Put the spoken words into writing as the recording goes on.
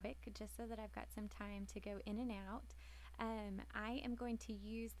just so that I've got some time to go in and out. I am going to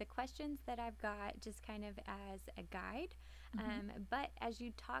use the questions that I've got just kind of as a guide. But as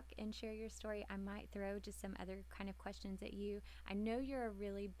you talk and share your story, I might throw just some other kind of questions at you. I know you're a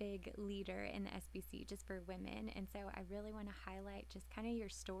really big leader in the SBC just for women. And so I really want to highlight just kind of your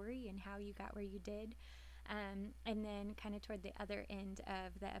story and how you got where you did. And then kind of toward the other end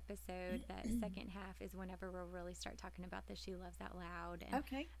of the episode, that second half is whenever we'll really start talking about the She Loves Out Loud and,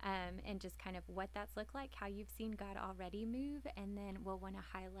 Okay. And just kind of what that's looked like, how you've seen God already move, and then we'll want to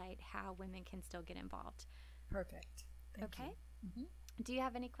highlight how women can still get involved. Perfect. Thank Okay. you. Do you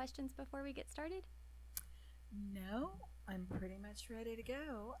have any questions before we get started? No, I'm pretty much ready to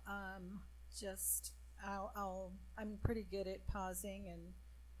go. Just I'm pretty good at pausing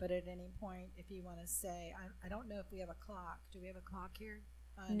but at any point, if you want to say, I don't know if we have a clock. Do we have a clock here?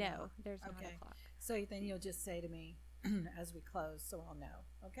 No, there's not Okay. a clock. So then you'll just say to me as we close, so I'll know.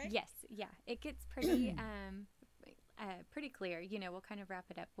 Okay. Yes, yeah. It gets pretty pretty clear. You know, we'll kind of wrap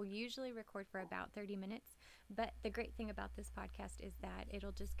it up. We'll usually record for about 30 minutes, but the great thing about this podcast is that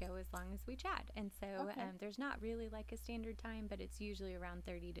it'll just go as long as we chat. And so Okay. there's not really like a standard time, but it's usually around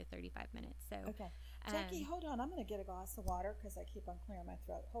 30 to 35 minutes. So Okay. Jackie, hold on. I'm going to get a glass of water because I keep on clearing my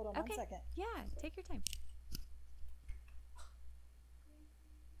throat. Hold on okay. 1 second. Yeah, take your time.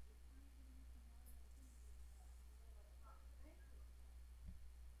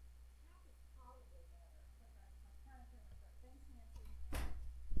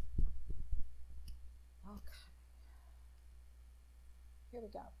 Okay. Here we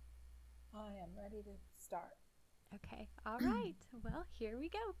go. I am ready to start. Okay. All right. Well, here we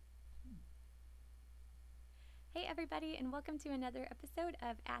go. Hey, everybody, and welcome to another episode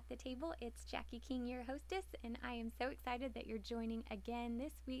of At the Table. It's Jackie King, your hostess, and I am so excited that you're joining again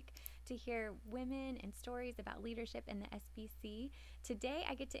this week to hear women and stories about leadership in the SBC. Today,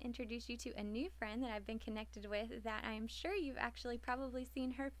 I get to introduce you to a new friend that I've been connected with that I'm sure you've actually probably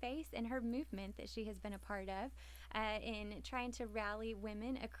seen her face and her movement that she has been a part of in trying to rally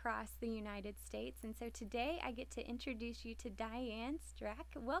women across the United States. And so today, I get to introduce you to Diane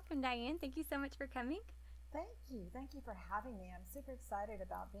Strack. Welcome, Diane. Thank you so much for coming. Thank you. Thank you for having me. I'm super excited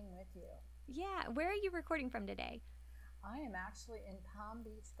about being with you. Yeah. Where are you recording from today? I am actually in Palm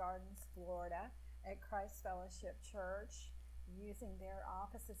Beach Gardens, Florida, at Christ Fellowship Church, using their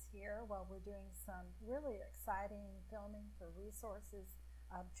offices here while we're doing some really exciting filming for Resources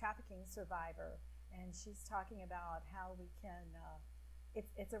Trafficking Survivor. And she's talking about how we can.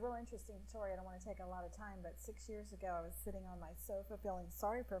 It's a real interesting story. I don't want to take a lot of time, but 6 years ago, I was sitting on my sofa feeling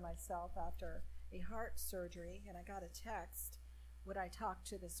sorry for myself after a heart surgery, and I got a text, would I talk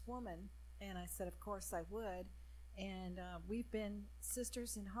to this woman? And I said, of course I would. And we've been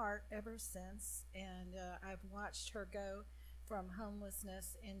sisters in heart ever since. And I've watched her go from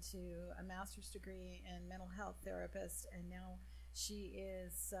homelessness into a master's degree in mental health therapist. And now she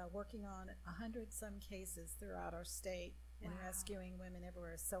is working on 100-some cases throughout our state and rescuing women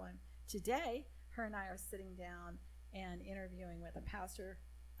everywhere. So today, her and I are sitting down and interviewing with a pastor's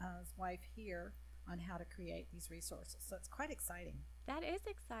wife here on how to create these resources. So it's quite exciting. That is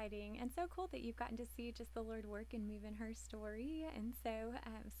exciting and so cool that you've gotten to see just the Lord work and move in her story. And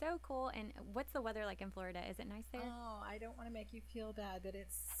so cool. And what's the weather like in Florida? Is it nice there? Oh, I don't want to make you feel bad, but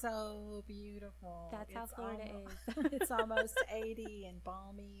it's so beautiful. That's how Florida is. It's almost 80 and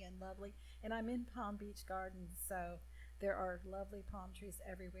balmy and lovely. And I'm in Palm Beach Gardens, so there are lovely palm trees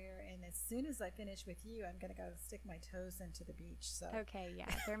everywhere. And as soon as I finish with you, I'm going to go stick my toes into the beach. So okay, yeah,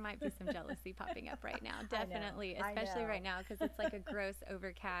 there might be some jealousy popping up right now. Definitely, I know. Especially right now because it's like a gross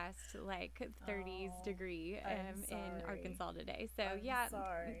overcast, like 30s degree in Arkansas today. So I'm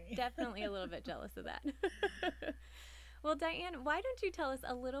sorry. Definitely a little bit jealous of that. Well, Diane, why don't you tell us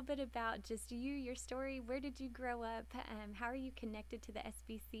a little bit about just you, your story? Where did you grow up? How are you connected to the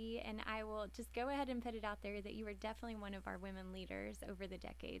SBC? And I will just go ahead and put it out there that you were definitely one of our women leaders over the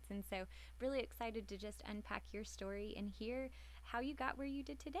decades. And so really excited to just unpack your story and hear how you got where you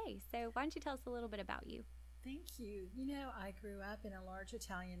did today. So why don't you tell us a little bit about you? Thank you. You know, I grew up in a large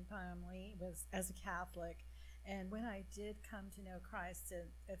Italian family as a Catholic. And when I did come to know Christ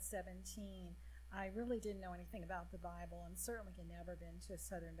at 17, I really didn't know anything about the Bible and certainly had never been to a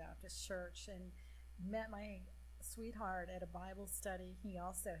Southern Baptist church, and met my sweetheart at a Bible study. He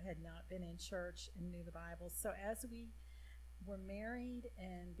also had not been in church and knew the Bible. So as we were married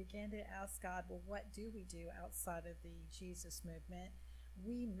and began to ask God, well, what do we do outside of the Jesus movement?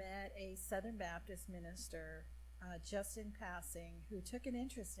 We met a Southern Baptist minister just in passing who took an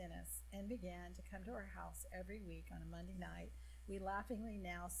interest in us and began to come to our house every week on a Monday night. we laughingly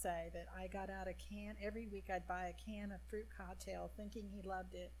now say that I got out a can. Every week I'd buy a can of fruit cocktail thinking he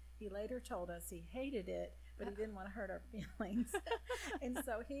loved it. He later told us he hated it, but he didn't want to hurt our feelings. And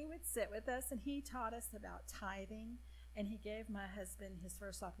so he would sit with us and he taught us about tithing. And he gave my husband his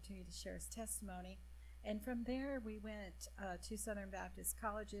first opportunity to share his testimony. And from there, we went to Southern Baptist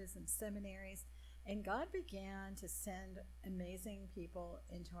colleges and seminaries. And God began to send amazing people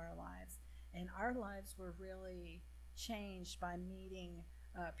into our lives. And our lives were really changed by meeting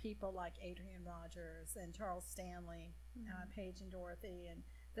people like Adrian Rogers and Charles Stanley, Paige and Dorothy, and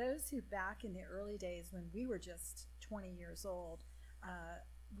those who back in the early days when we were just 20 years old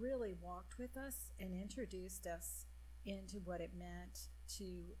really walked with us and introduced us into what it meant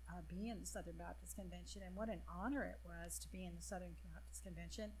to be in the Southern Baptist Convention and what an honor it was to be in the Southern Baptist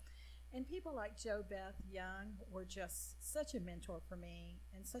Convention. And people like Jo Beth Young were just such a mentor for me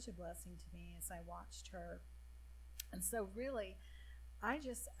and such a blessing to me as I watched her. And so really, I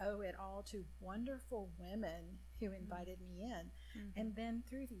just owe it all to wonderful women who invited me in. And then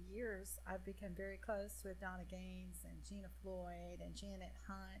through the years, I've become very close with Donna Gaines and Gina Floyd and Janet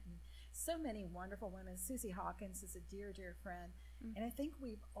Hunt and so many wonderful women. Susie Hawkins is a dear, dear friend. And I think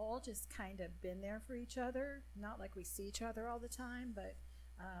we've all just kind of been there for each other, not like we see each other all the time, but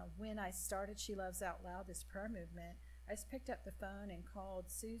when I started She Loves Out Loud, this prayer movement, I just picked up the phone and called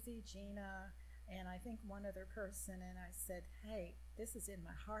Susie, Gina, and I think one other person, and I said, hey, this is in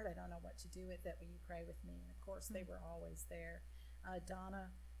my heart. I don't know what to do with it. Will you pray with me? And of course, they were always there. Donna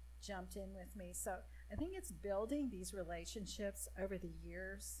jumped in with me. So I think it's building these relationships over the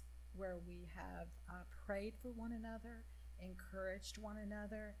years where we have prayed for one another, encouraged one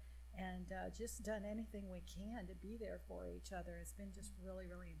another, and just done anything we can to be there for each other. It's been just really,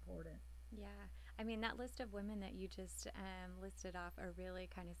 really important. Yeah. I mean, that list of women that you just listed off are really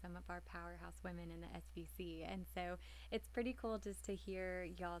kind of some of our powerhouse women in the SBC. And so it's pretty cool just to hear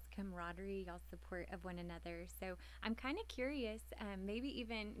y'all's camaraderie, y'all's support of one another. So I'm kind of curious, maybe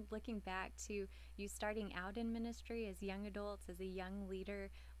even looking back to you starting out in ministry as young adults, as a young leader,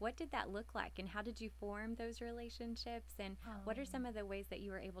 what did that look like? And how did you form those relationships? And what are some of the ways that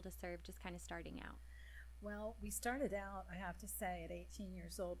you were able to serve just kind of starting out? Well, we started out, I have to say, at 18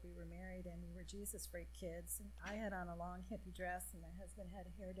 years old. We were married and we were Jesus freak kids. And I had on a long hippie dress and my husband had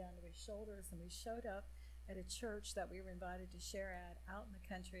hair down to his shoulders. And we showed up at a church that we were invited to share at out in the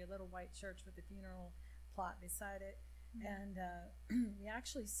country, a little white church with a funeral plot beside it. And we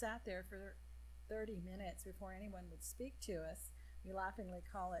actually sat there for 30 minutes before anyone would speak to us. We laughingly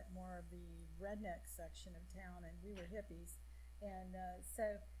call it more of the redneck section of town, and we were hippies. And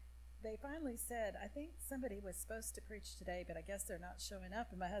so they finally said, I think somebody was supposed to preach today, but I guess they're not showing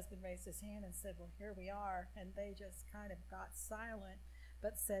up. And my husband raised his hand and said, well, here we are. And they just kind of got silent,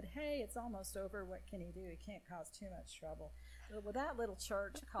 but said, hey, it's almost over. What can he do? He can't cause too much trouble. Well, that little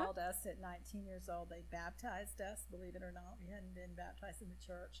church called us at 19 years old. They baptized us, believe it or not. We hadn't been baptized in the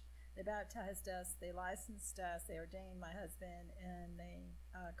church. They baptized us. They licensed us. They ordained my husband, and they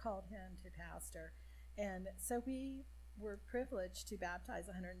called him to pastor. And so we were privileged to baptize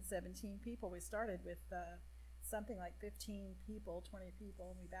 117 people. We started with something like 15 people, 20 people,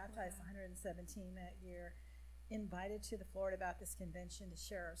 and we baptized 117 that year, invited to the Florida Baptist Convention to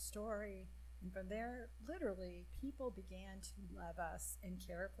share our story. And from there, literally, people began to love us and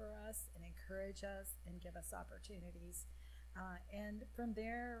care for us and encourage us and give us opportunities. And from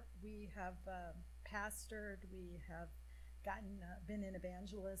there, we have pastored, we have been in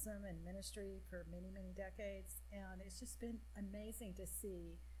evangelism and ministry for many, many decades, and it's just been amazing to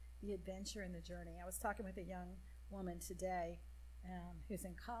see the adventure and the journey. I was talking with a young woman today who's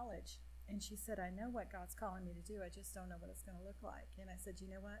in college, and she said, I know what God's calling me to do, I just don't know what it's going to look like. And I said, you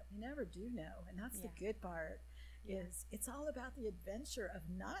know what, we never do know, and that's the good part, is it's all about the adventure of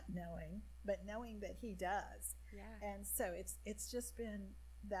not knowing, but knowing that He does. And so it's just been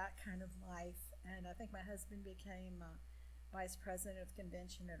that kind of life. And I think my husband became vice president of the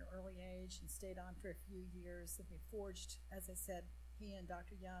convention at an early age and stayed on for a few years. And we forged, as I said, he and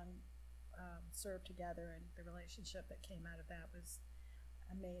Dr. Young served together, and the relationship that came out of that was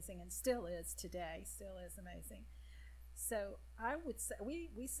amazing and still is today, still is amazing. So I would say,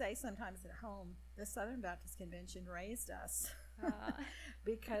 we say sometimes at home, the Southern Baptist Convention raised us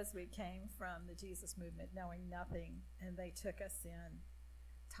because we came from the Jesus movement knowing nothing, and they took us in,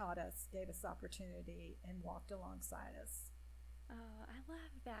 taught us, gave us opportunity, and walked alongside us. Oh, I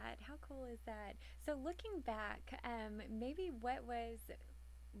love that. How cool is that? So looking back, maybe what was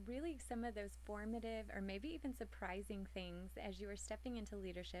really some of those formative or maybe even surprising things as you were stepping into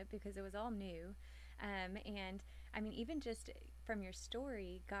leadership, because it was all new, And I mean, even just from your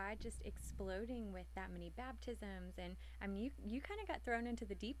story, God just exploding with that many baptisms, and I mean, you kind of got thrown into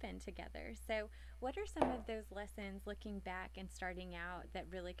the deep end together. So, what are some of those lessons looking back and starting out that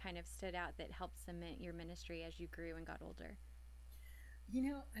really kind of stood out that helped cement your ministry as you grew and got older?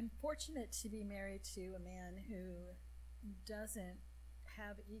 I'm fortunate to be married to a man who doesn't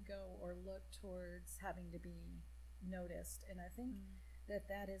have ego or look towards having to be noticed. And I think Mm. that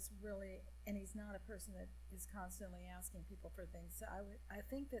that is really, and he's not a person that is constantly asking people for things. So I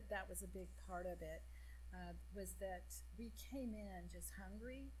think that that was a big part of it. Was that we came in just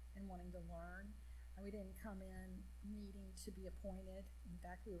hungry and wanting to learn. And we didn't come in needing to be appointed. In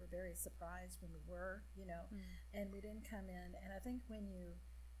fact, we were very surprised when we were, Mm. and we didn't come in. And I think when you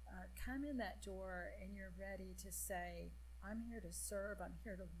come in that door and you're ready to say, I'm here to serve, I'm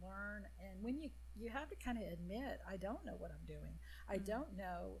here to learn. And when you have to kind of admit, I don't know what I'm doing. I Mm. don't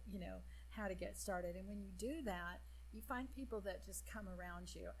know, how to get started. And when you do that, you find people that just come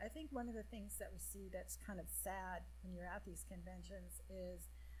around you. I think one of the things that we see that's kind of sad when you're at these conventions is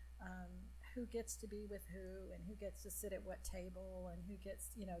who gets to be with who and who gets to sit at what table and who gets,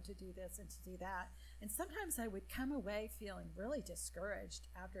 to do this and to do that. And sometimes I would come away feeling really discouraged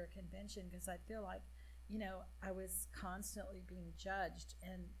after a convention because I feel like, I was constantly being judged,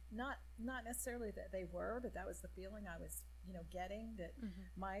 and not necessarily that they were, but that was the feeling I was, getting, that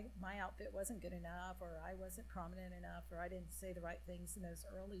Mm-hmm. my outfit wasn't good enough, or I wasn't prominent enough, or I didn't say the right things in those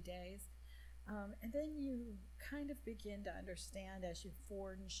early days. And then you kind of begin to understand as you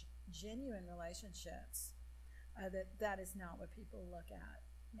forge genuine relationships that that is not what people look at.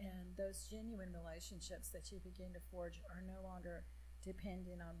 Mm. And those genuine relationships that you begin to forge are no longer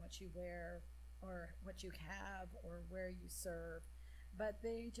dependent on what you wear or what you have or where you serve, but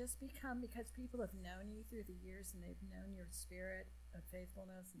they just become because people have known you through the years and they've known your spirit of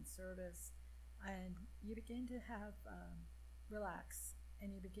faithfulness and service, and you begin to have relax,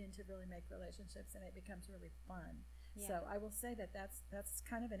 and you begin to really make relationships, and it becomes really fun. Yeah. So I will say that that's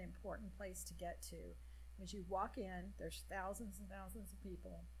kind of an important place to get to. As you walk in, there's thousands and thousands of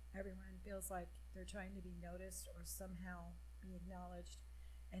people. Everyone feels like they're trying to be noticed or somehow be acknowledged.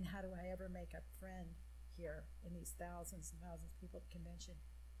 And how do I ever make a friend here in these thousands and thousands of people at the convention?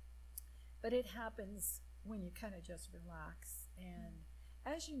 But it happens when you kind of just relax. Mm. And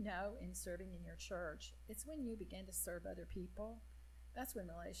as you know, in serving in your church, it's when you begin to serve other people. That's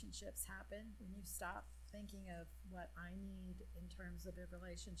when relationships happen. When you stop thinking of what I need in terms of a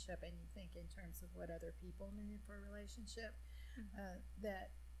relationship and you think in terms of what other people need for a relationship, Mm.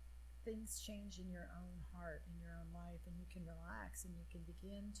 that things change in your own heart, in your own life, and you can relax and you can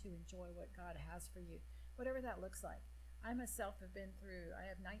begin to enjoy what God has for you, whatever that looks like. I myself I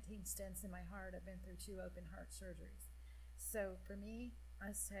have 19 stents in my heart. I've been through 2 open heart surgeries. So for me,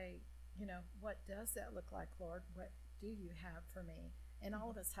 I say, what does that look like, Lord? What do you have for me? And all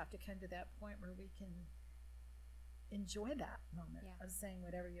Mm. of us have to come to that point where we can enjoy that moment Yeah. of saying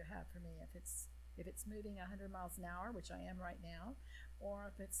whatever you have for me. If it's moving 100 miles an hour, which I am right now, or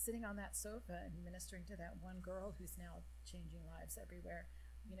if it's sitting on that sofa and ministering to that one girl who's now changing lives everywhere,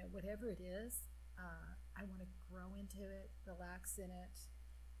 whatever it is, I want to grow into it, relax in it,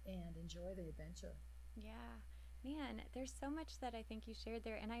 and enjoy the adventure. Yeah. Man, there's so much that I think you shared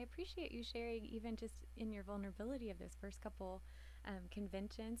there. And I appreciate you sharing, even just in your vulnerability of those first couple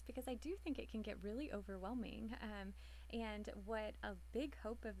conventions, because I do think it can get really overwhelming. And what a big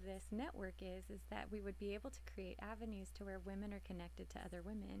hope of this network is that we would be able to create avenues to where women are connected to other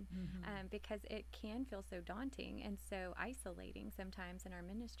women, Mm-hmm. because it can feel so daunting and so isolating sometimes in our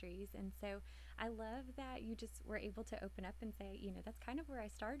ministries. And so I love that you just were able to open up and say, that's kind of where I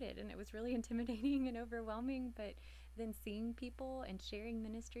started. And it was really intimidating and overwhelming, but then seeing people and sharing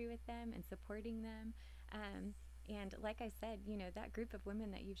ministry with them and supporting them. And like I said, that group of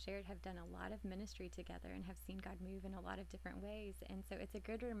women that you've shared have done a lot of ministry together and have seen God move in a lot of different ways. And so it's a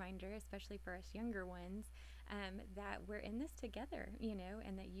good reminder, especially for us younger ones, that we're in this together,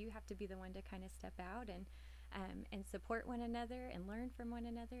 and that you have to be the one to kind of step out and support one another and learn from one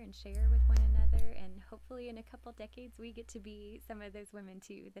another and share with one another. And hopefully, in a couple decades, we get to be some of those women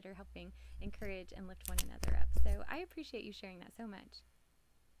too that are helping encourage and lift one another up. So I appreciate you sharing that so much.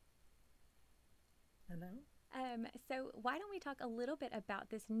 Hello? So, why don't we talk a little bit about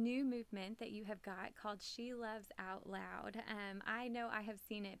this new movement that you have got called She Loves Out Loud? I know I have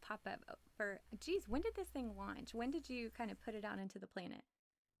seen it pop up geez, when did this thing launch? When did you kind of put it out into the planet?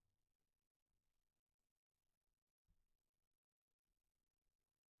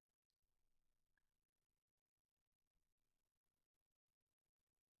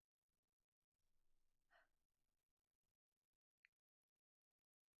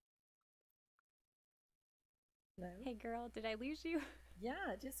 Hello? Hey, girl, did I lose you? Yeah,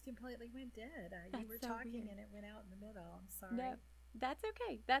 it just completely went dead. You That's were so talking weird. and it went out in the middle. I'm No, sorry. that's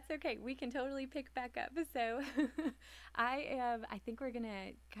okay. That's okay. We can totally pick back up. So, I think we're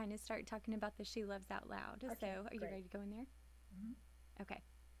gonna kind of start talking about the She Loves Out Loud. So, Okay, are you great. ready to go in there? hmm Okay.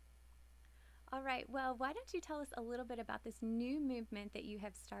 All right. Well, why don't you tell us a little bit about this new movement that you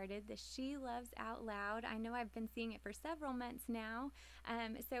have started, the She Loves Out Loud? I know I've been seeing it for several months now.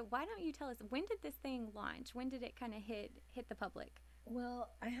 So why don't you tell us, when did this thing launch? When did it kind of hit the public? Well,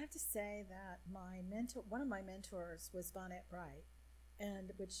 I have to say that one of my mentors was Vonette Bright,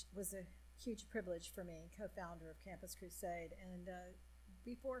 and which was a huge privilege for me, co-founder of Campus Crusade. And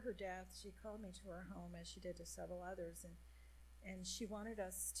before her death, she called me to her home, as she did to several others, and she wanted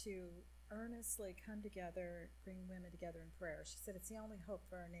us to earnestly come together, bring women together in prayer. She said, "It's the only hope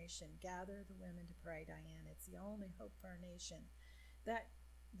for our nation. Gather the women to pray, Diane. It's the only hope for our nation." That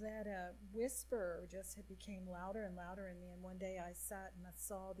whisper just became louder and louder in me. And one day I sat and I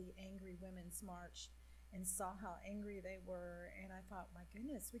saw the Angry Women's March and saw how angry they were. And I thought, my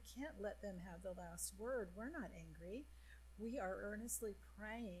goodness, we can't let them have the last word. We're not angry. We are earnestly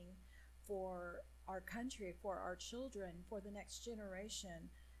praying for our country, for our children, for the next generation.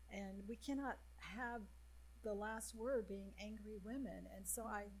 And we cannot have the last word being angry women. And so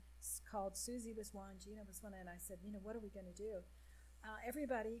I called, Susie was one, Gina was one, and I said, what are we going to do?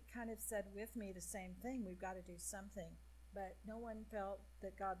 Everybody kind of said with me the same thing, we've got to do something. But no one felt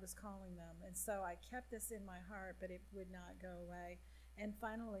that God was calling them. And so I kept this in my heart, but it would not go away. And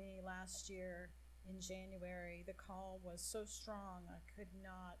finally, last year in January, the call was so strong, I could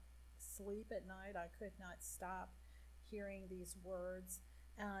not sleep at night. I could not stop hearing these words.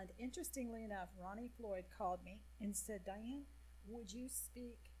 And interestingly enough, Ronnie Floyd called me and said, "Diane, would you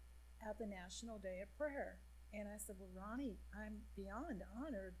speak at the National Day of Prayer?" And I said, "Well, Ronnie, I'm beyond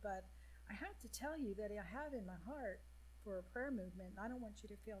honored, but I have to tell you that I have in my heart for a prayer movement. I don't want you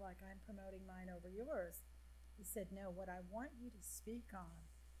to feel like I'm promoting mine over yours." He said, "No, what I want you to speak on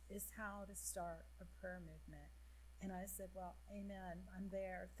is how to start a prayer movement." And I said, "Well, amen. I'm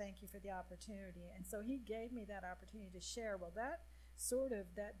there. Thank you for the opportunity." And so he gave me that opportunity to share. Well, that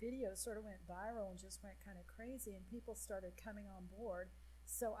video sort of went viral and just went kind of crazy, and people started coming on board.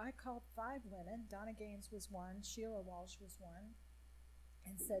 So I called 5 women. Donna Gaines was one, Sheila Walsh was one,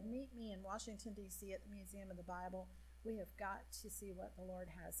 and said, "Meet me in Washington, D.C. at the Museum of the Bible. We have got to see what the Lord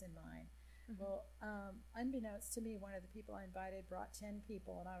has in mind." Mm-hmm. Well, unbeknownst to me, one of the people I invited brought 10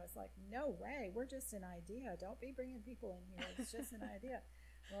 people, and I was like, "No way, we're just an idea. Don't be bringing people in here. It's just an idea."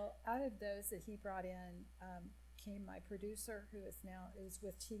 Well, out of those that he brought in came my producer, who is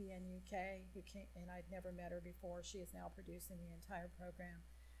with TVN UK, who came, and I'd never met her before. She is now producing the entire program.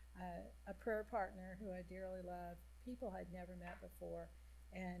 A prayer partner who I dearly love, people I'd never met before.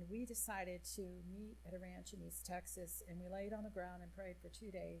 And we decided to meet at a ranch in East Texas, and we laid on the ground and prayed for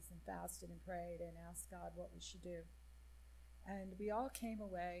 2 days and fasted and prayed and asked God what we should do. And we all came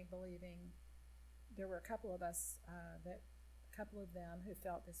away believing. There were a couple of us a couple of them who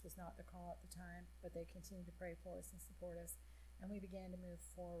felt this was not the call at the time, but they continued to pray for us and support us, and we began to move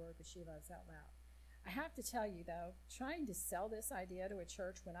forward with She Loves Out Loud. I have to tell you, though, trying to sell this idea to a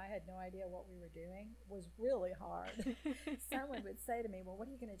church when I had no idea what we were doing was really hard. Someone would say to me, "Well, what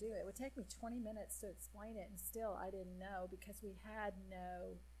are you going to do?" It would take me 20 minutes to explain it, and still I didn't know, because we had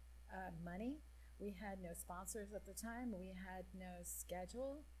no money. We had no sponsors at the time. We had no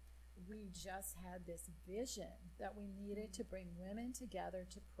schedule. We just had this vision that we needed to bring women together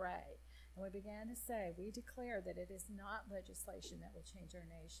to pray. And we began to say, we declare that it is not legislation that will change our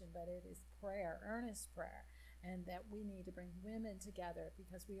nation, but it is prayer, earnest prayer, and that we need to bring women together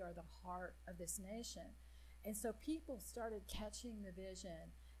because we are the heart of this nation. And so people started catching the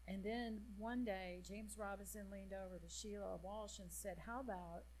vision. And then one day, James Robinson leaned over to Sheila Walsh and said, "How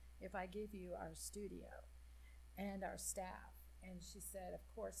about if I give you our studio and our staff?" And she said, "Of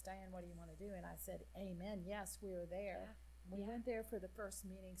course, Diane, what do you want to do?" And I said, "Amen. Yes, we were there." Yeah. We went there for the first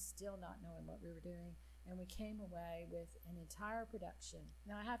meeting, still not knowing what we were doing. And we came away with an entire production.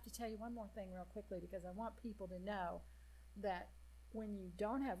 Now, I have to tell you one more thing real quickly, because I want people to know that when you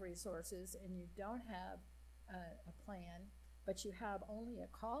don't have resources and you don't have a plan, but you have only a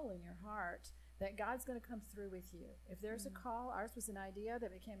call in your heart, that God's going to come through with you. If there's a call, ours was an idea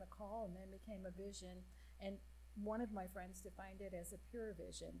that became a call and then became a vision. And one of my friends defined it as a pure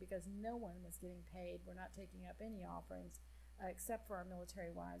vision, because no one was getting paid. We're not taking up any offerings except for our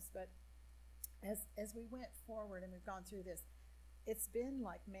military wives. But as we went forward and we've gone through this, it's been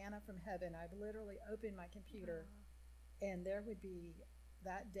like manna from heaven. I've literally opened my computer, and there would be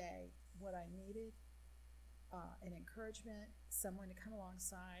that day what I needed, an encouragement, someone to come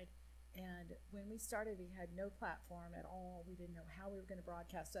alongside, And when we started, we had no platform at all. We didn't know how we were going to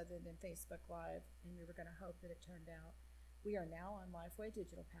broadcast other than Facebook Live, and we were going to hope that it turned out. We are now on Lifeway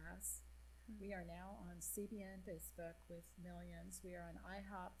Digital Pass. We are now on CBN Facebook with millions. We are on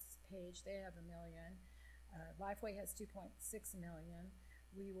IHOP's page. They have 1 million. Lifeway has 2.6 million.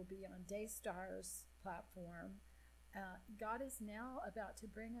 We will be on Daystar's platform. God is now about to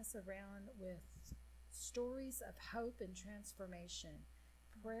bring us around with stories of hope and transformation.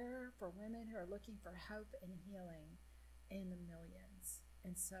 Prayer for women who are looking for hope and healing in the millions.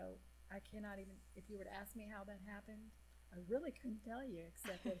 And so I cannot even, if you were to ask me how that happened, I really couldn't tell you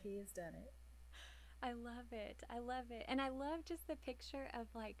except that He has done it. I love it. I love it. And I love just the picture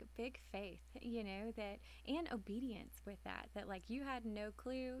of like big faith, that and obedience with that like you had no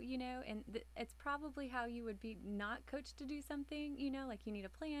clue, and it's probably how you would be not coached to do something, like you need a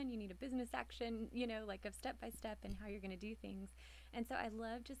plan, you need a business action, like of step by step and how you're going to do things. And so I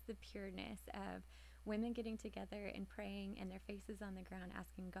love just the pureness of women getting together and praying and their faces on the ground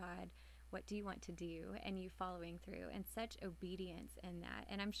asking God, what do you want to do? And you following through, and such obedience in that.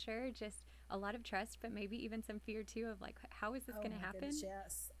 And I'm sure just a lot of trust, but maybe even some fear too of like, how is this going to happen? Goodness,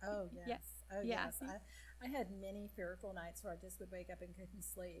 yes. Oh, yes. Yeah. Oh, yeah. yes. I had many fearful nights where I just would wake up and couldn't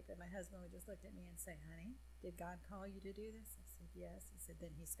sleep. And my husband would just look at me and say, honey, did God call you to do this? I said, yes. He said,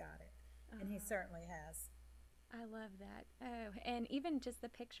 then He's got it. And He certainly has. I love that. Oh, and even just the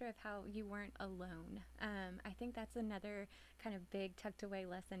picture of how you weren't alone. I think that's another kind of big tucked away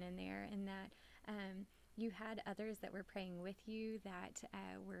lesson in there, in that you had others that were praying with you, that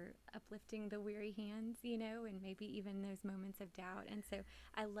were uplifting the weary hands, and maybe even those moments of doubt. And so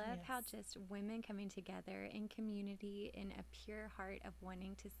I love how just women coming together in community in a pure heart of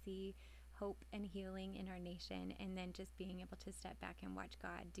wanting to see hope and healing in our nation, and then just being able to step back and watch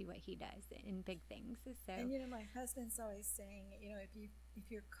God do what He does in big things. So, and my husband's always saying, if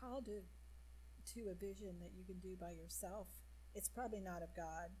you're called to a vision that you can do by yourself, it's probably not of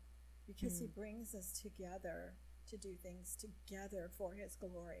God, because He brings us together to do things together for His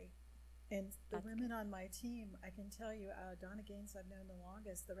glory. And the women on my team, I can tell you, Donna Gaines I've known the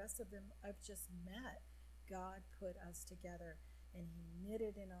longest. The rest of them I've just met. God put us together, and He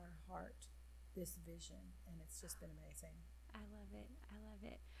knitted in our heart this vision, and it's just been amazing. I love it. I love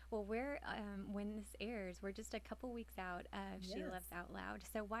it. Well, when this airs, we're just a couple weeks out of She Loves Out Loud.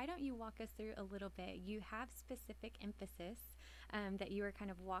 So why don't you walk us through a little bit? You have specific emphasis that you were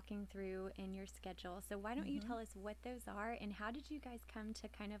kind of walking through in your schedule. So why don't you tell us what those are, and how did you guys come to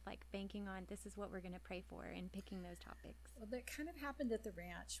kind of like banking on this is what we're going to pray for and picking those topics? Well, that kind of happened at the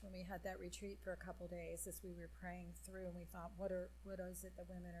ranch when we had that retreat for a couple days as we were praying through, and we thought, what is it that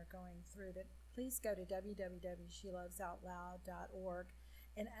women are going through? But please go to www.shelovesoutloud.org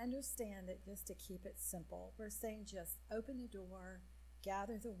and understand that, just to keep it simple, we're saying just open the door,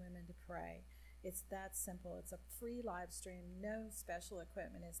 gather the women to pray. It's that simple. It's a free live stream. No special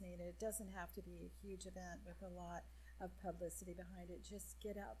equipment is needed. It doesn't have to be a huge event with a lot of publicity behind it. Just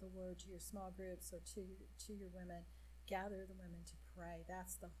get out the word to your small groups or to your women. Gather the women to pray.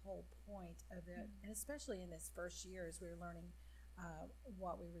 That's the whole point of it. And especially in this first year as we were learning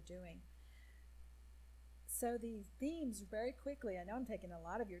what we were doing. So the themes, very quickly, I know I'm taking a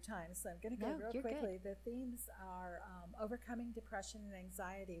lot of your time, so I'm going to go real quickly. Good. The themes are overcoming depression and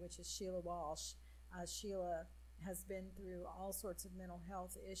anxiety, which is Sheila Walsh. Sheila has been through all sorts of mental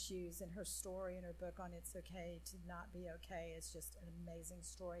health issues, and her story in her book on It's Okay to Not Be Okay is just an amazing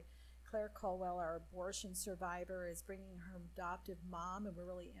story. Claire Colwell, our abortion survivor, is bringing her adoptive mom, and we're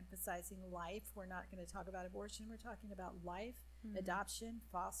really emphasizing life. We're not going to talk about abortion. We're talking about life, adoption,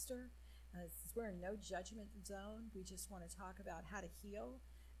 foster. We're in no judgment zone. We just want to talk about how to heal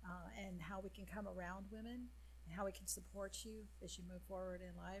and how we can come around women and how we can support you as you move forward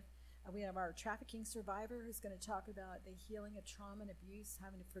in life. We have our trafficking survivor who's going to talk about the healing of trauma and abuse,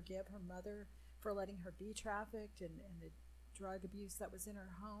 having to forgive her mother for letting her be trafficked, and the drug abuse that was in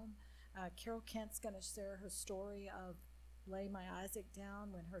her home. Carol Kent's going to share her story of Lay My Isaac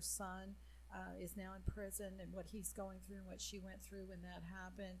Down when her son is now in prison, and what he's going through and what she went through when that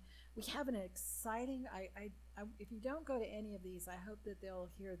happened. We have an exciting, if you don't go to any of these, I hope that they'll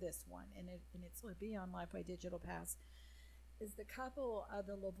hear this one, and it's will be on Lifeway Digital Pass, is the couple of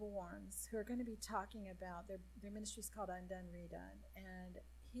the Lavornes who are going to be talking about, their ministry is called Undone Redone, and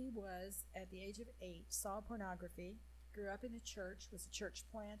he was, at the age of 8, saw pornography, grew up in a church, was a church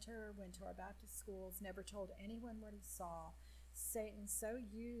planter, went to our Baptist schools, never told anyone what he saw. Satan so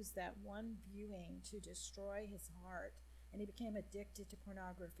used that one viewing to destroy his heart, and he became addicted to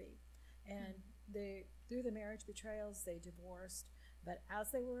pornography. And through the marriage betrayals, they divorced. But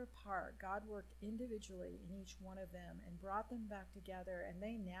as they were apart, God worked individually in each one of them and brought them back together. And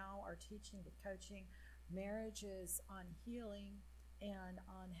they now are teaching and coaching marriages on healing and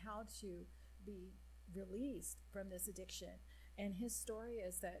on how to be released from this addiction. And his story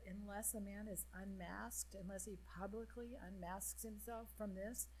is that unless a man is unmasked, unless he publicly unmasks himself from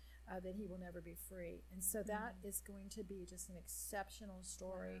this, that he will never be free. And so that is going to be just an exceptional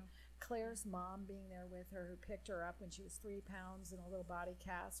story. Wow. Claire's mom being there with her, who picked her up when she was 3 pounds in a little body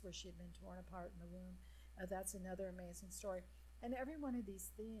cast where she had been torn apart in the womb. That's another amazing story. And every one of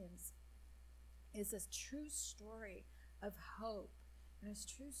these themes is a true story of hope and a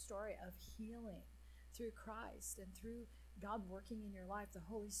true story of healing through Christ and through God working in your life, the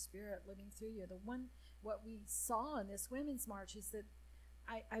Holy Spirit living through you. What we saw in this Women's March is that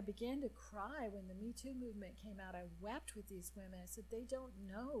I began to cry when the Me Too movement came out. I wept with these women. I said, they don't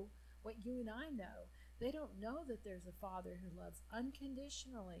know what you and I know. They don't know that there's a Father who loves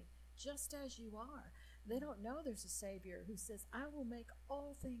unconditionally, just as you are. They don't know there's a Savior who says, I will make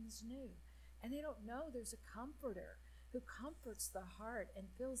all things new. And they don't know there's a Comforter who comforts the heart and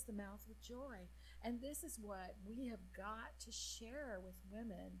fills the mouth with joy. And this is what we have got to share with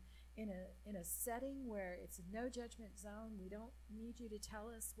women in a setting where it's a no judgment zone. We don't need you to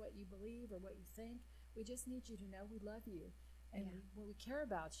tell us what you believe or what you think. We just need you to know we love you and we care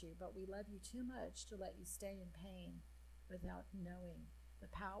about you, but we love you too much to let you stay in pain without knowing the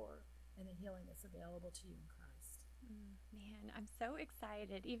power and the healing that's available to you in Christ. Man, I'm so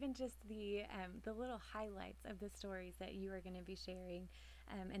excited. Even just the little highlights of the stories that you are going to be sharing,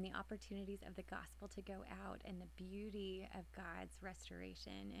 and the opportunities of the gospel to go out, and the beauty of God's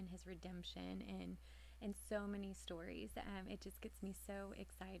restoration and His redemption, and so many stories. It just gets me so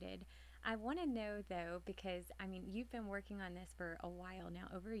excited. I want to know though, because I mean, you've been working on this for a while now,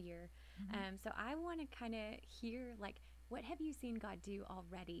 over a year. So I want to kind of hear, like, what have you seen God do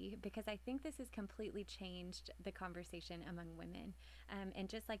already? Because I think this has completely changed the conversation among women. And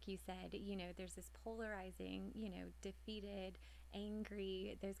just like you said, there's this polarizing, defeated,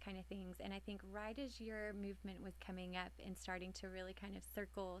 angry, those kind of things. And I think right as your movement was coming up and starting to really kind of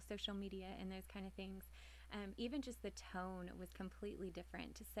circle social media and those kind of things, even just the tone was completely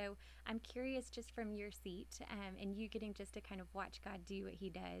different. So I'm curious, just from your seat, and you getting just to kind of watch God do what He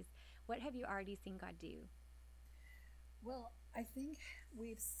does, what have you already seen God do? Well, I think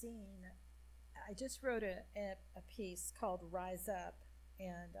we've seen, I just wrote a piece called Rise Up,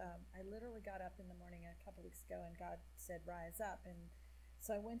 and I literally got up in the morning a couple weeks ago and God said, Rise Up. And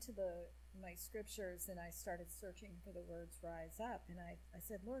so I went to my scriptures and I started searching for the words rise up. And I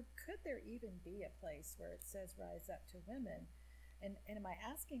said, Lord, could there even be a place where it says rise up to women? And am I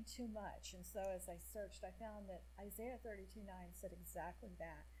asking too much? And so as I searched, I found that Isaiah 32:9 said exactly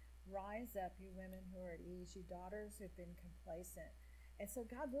that. Rise up, you women who are at ease, you daughters who've been complacent. And so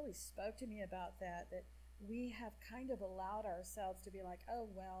God really spoke to me about that we have kind of allowed ourselves to be like, oh,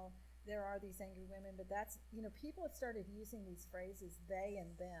 well, there are these angry women, but that's, people have started using these phrases, they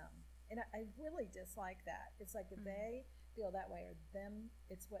and them. And I really dislike that. It's like they feel that way, or them,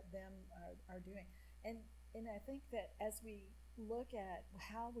 it's what them are doing. And I think that as we look at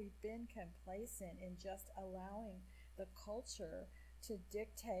how we've been complacent in just allowing the culture to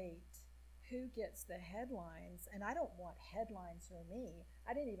dictate who gets the headlines, and I don't want headlines for me.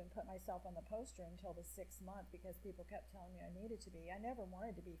 I didn't even put myself on the poster until the 6th month because people kept telling me I needed to be. I never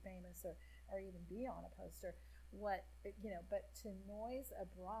wanted to be famous or even be on a poster. But to noise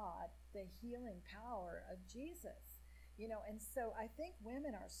abroad the healing power of Jesus, and so I think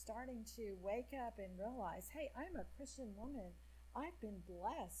women are starting to wake up and realize, hey, I'm a Christian woman. I've been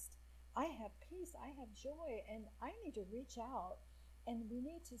blessed. I have peace. I have joy, and I need to reach out. And we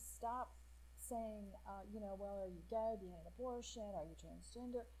need to stop saying, well, are you gay? Do you have an abortion? Are you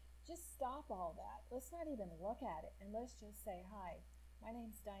transgender? Just stop all that. Let's not even look at it. And let's just say, hi, my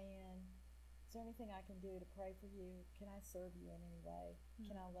name's Diane. Is there anything I can do to pray for you? Can I serve you in any way?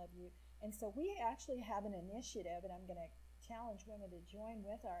 Can I love you? And so we actually have an initiative, and I'm going to challenge women to join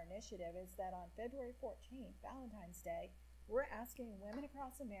with our initiative, is that on February 14th, Valentine's Day, we're asking women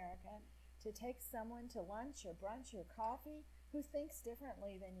across America to take someone to lunch or brunch or coffee who thinks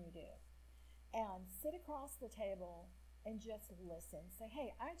differently than you do, and sit across the table and just listen. Say,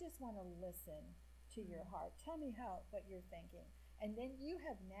 hey, I just want to listen to your heart. Tell me what you're thinking. And then you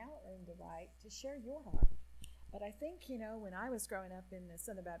have now earned the right to share your heart. But I think, when I was growing up in the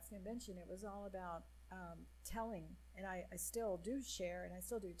Southern Baptist Convention, it was all about telling, and I still do share and I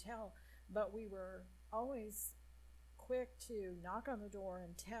still do tell, but we were always quick to knock on the door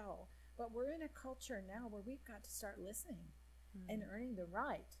and tell. But we're in a culture now where we've got to start listening and earning the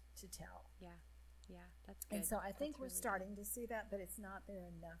right to tell. Yeah. Yeah, that's good. And so I think That's we're really starting to see that, but it's not there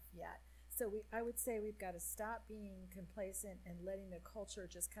enough yet. So I would say we've got to stop being complacent and letting the culture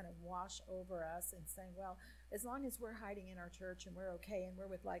just kind of wash over us and saying, well, as long as we're hiding in our church and we're okay and we're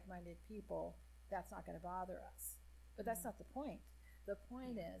with like-minded people, that's not going to bother us. But that's not the point. The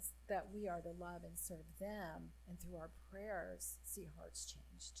point is that we are to love and serve them, and through our prayers, see hearts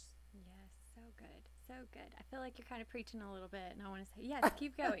changed. Yes, so good. So good. I feel like you're kind of preaching a little bit, and I want to say, yes,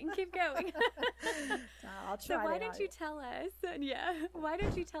 keep going, keep going. I'll try. So why don't you tell us, why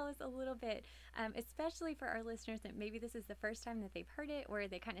don't you tell us a little bit, especially for our listeners that maybe this is the first time that they've heard it, or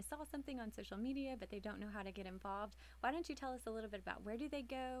they kind of saw something on social media, but they don't know how to get involved. Why don't you tell us a little bit about where do they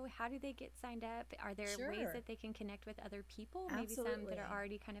go? How do they get signed up? Are there ways that they can connect with other people? Maybe some that are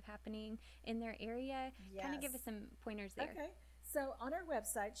already kind of happening in their area? Yes. Kind of give us some pointers there. Okay. So on our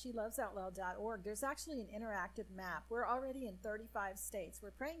website, shelovesoutloud.org, there's actually an interactive map. We're already in 35 states.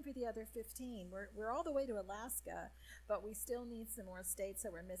 We're praying for the other 15. We're all the way to Alaska, but we still need some more states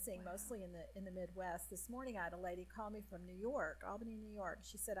that we're missing, mostly in the Midwest. This morning, I had a lady call me from New York, Albany, New York.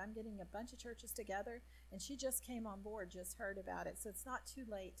 She said, I'm getting a bunch of churches together, and she just came on board, just heard about it. So it's not too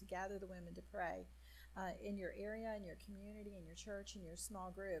late to gather the women to pray in your area, in your community, in your church, in your small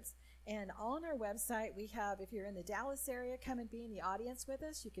groups. And on our website, we have, if you're in the Dallas area, come and be in the audience with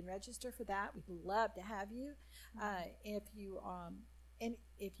us. You can register for that. We'd love to have you. If you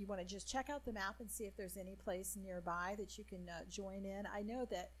want to just check out the map and see if there's any place nearby that you can join in. I know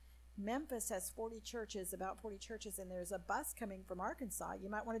that Memphis has 40 churches, and there's a bus coming from Arkansas. You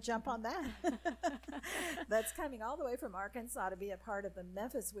might want to jump on that. That's coming all the way from Arkansas to be a part of the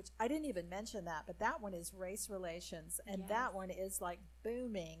Memphis, which I didn't even mention that, but that one is race relations, and that one is like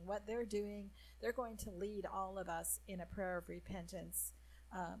booming. What they're doing, they're going to lead all of us in a prayer of repentance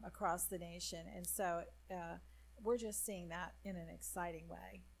across the nation. And so we're just seeing that in an exciting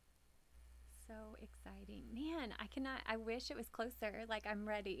way. So exciting. Man, I wish it was closer. Like, I'm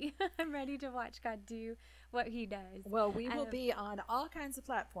ready. I'm ready to watch God do what he does. Well, we will be on all kinds of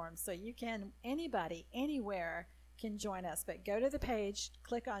platforms, so anybody, anywhere can join us. But go to the page,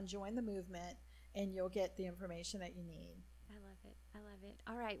 click on Join the Movement, and you'll get the information that you need. I love it. I love it.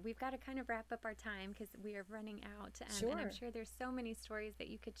 All right, we've got to kind of wrap up our time because we are running out. Sure. And I'm sure there's so many stories that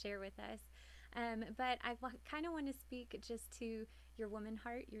you could share with us. But I kind of want to speak just to your woman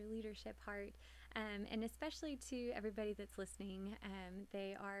heart, your leadership heart, and especially to everybody that's listening.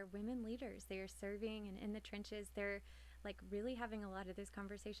 They are women leaders. They are serving and in the trenches. They're like really having a lot of those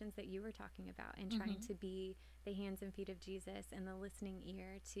conversations that you were talking about and trying to be the hands and feet of Jesus and the listening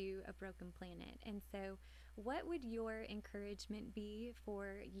ear to a broken planet. And so what would your encouragement be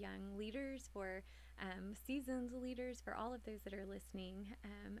for young leaders, for seasoned leaders, for all of those that are listening?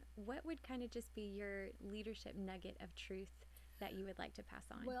 What would kind of just be your leadership nugget of truth that you would like to pass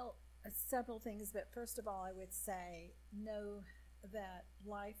on? Well, several things, but first of all, I would say know that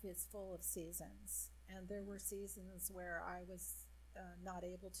life is full of seasons, and there were seasons where I was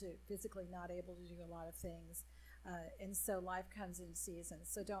physically not able to do a lot of things, and so life comes in seasons.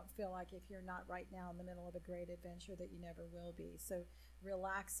 So don't feel like if you're not right now in the middle of a great adventure that you never will be. So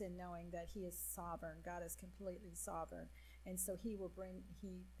relax in knowing that he is sovereign. God is completely sovereign, and so he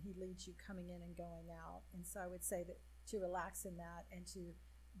leads you coming in and going out. And so I would say that to relax in that and to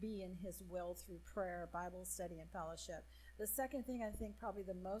be in his will through prayer, Bible study, and fellowship. The second thing, I think probably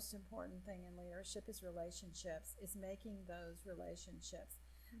the most important thing in leadership is relationships, is making those relationships.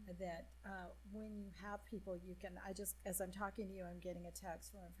 That when you have people, as I'm talking to you, I'm getting a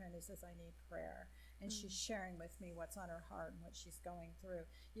text from a friend who says, I need prayer. And she's sharing with me what's on her heart and what she's going through.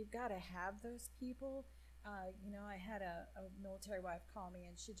 You've got to have those people. I had a military wife call me,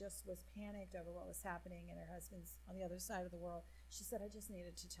 and she just was panicked over what was happening, and her husband's on the other side of the world. She said, I just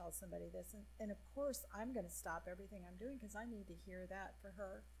needed to tell somebody this. And of course, I'm going to stop everything I'm doing because I need to hear that for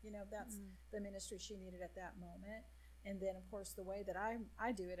her. That's the ministry she needed at that moment. And then, of course, the way that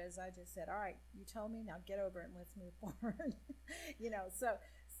I do it is I just said, all right, you told me, now get over it and let's move forward.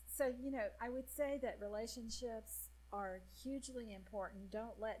 So I would say that relationships are hugely important.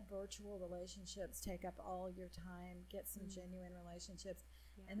 Don't let virtual relationships take up all your time. Get some genuine relationships,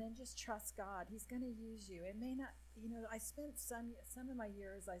 and then just trust God. He's going to use you. It may not, I spent some of my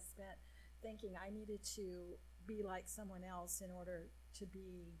years I spent thinking I needed to be like someone else in order to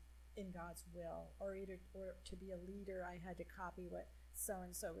be in God's will, or to be a leader. I had to copy what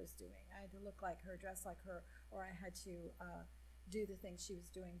so-and-so was doing. I had to look like her, dress like her, or I had to do the things she was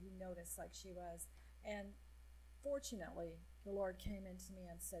doing, be noticed like she was. And fortunately, the Lord came into me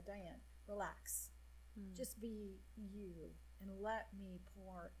and said, Diane, relax. Just be you and let me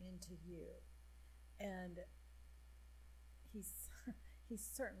pour into you. And he's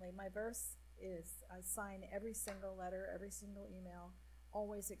certainly, my verse is I sign every single letter, every single email.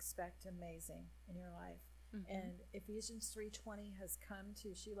 Always expect amazing in your life. Mm-hmm. And Ephesians 3:20 has come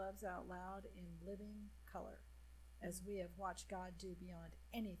to She Loves Out Loud in living color, as we have watched God do beyond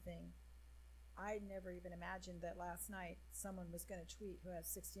anything. I never even imagined that last night someone was going to tweet, who has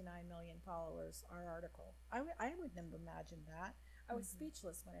 69 million followers, our article. I wouldn't have imagined that. I was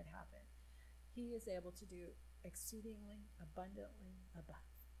speechless when it happened. He is able to do exceedingly abundantly above.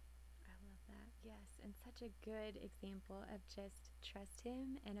 I love that. Yes, and such a good example of just trust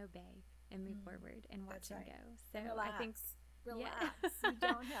him and obey and move forward and watch him go. So relax. I think Relax. Yeah. You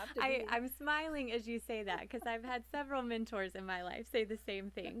don't have to be. I'm smiling as you say that because I've had several mentors in my life say the same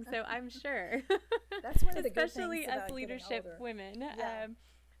thing. So I'm sure, That's one of the good especially things us about leadership getting older. women, Yeah.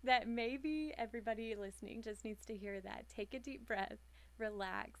 that maybe everybody listening just needs to hear that. Take a deep breath,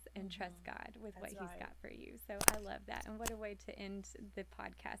 relax, and trust God with what That's He's right. got for you. So I love that. And what a way to end the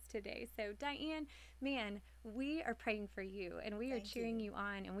podcast today. So, Diane, man, we are praying for you and we are Thank cheering you. you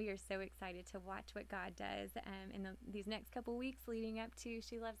on. And we are so excited to watch what God does in these next couple weeks leading up to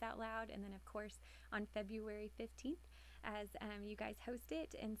She Loves Out Loud. And then, of course, on February 15th as you guys host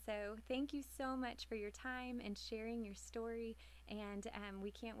it. And so thank you so much for your time and sharing your story. And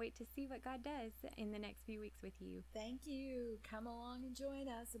we can't wait to see what God does in the next few weeks with you. Thank you. Come along and join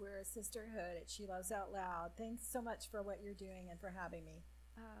us. We're a sisterhood at She Loves Out Loud. Thanks so much for what you're doing and for having me.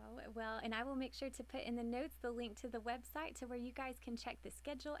 Oh, well, and I will make sure to put in the notes the link to the website to where you guys can check the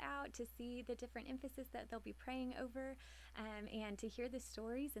schedule out to see the different emphasis that they'll be praying over and to hear the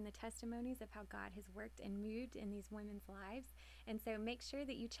stories and the testimonies of how God has worked and moved in these women's lives. And so make sure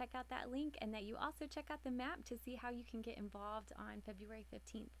that you check out that link and that you also check out the map to see how you can get involved on February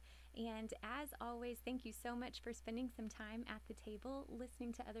 15th. And as always, thank you so much for spending some time at the table,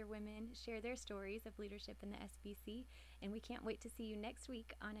 listening to other women share their stories of leadership in the SBC. And we can't wait to see you next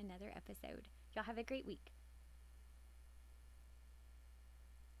week on another episode. Y'all have a great week.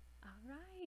 All right.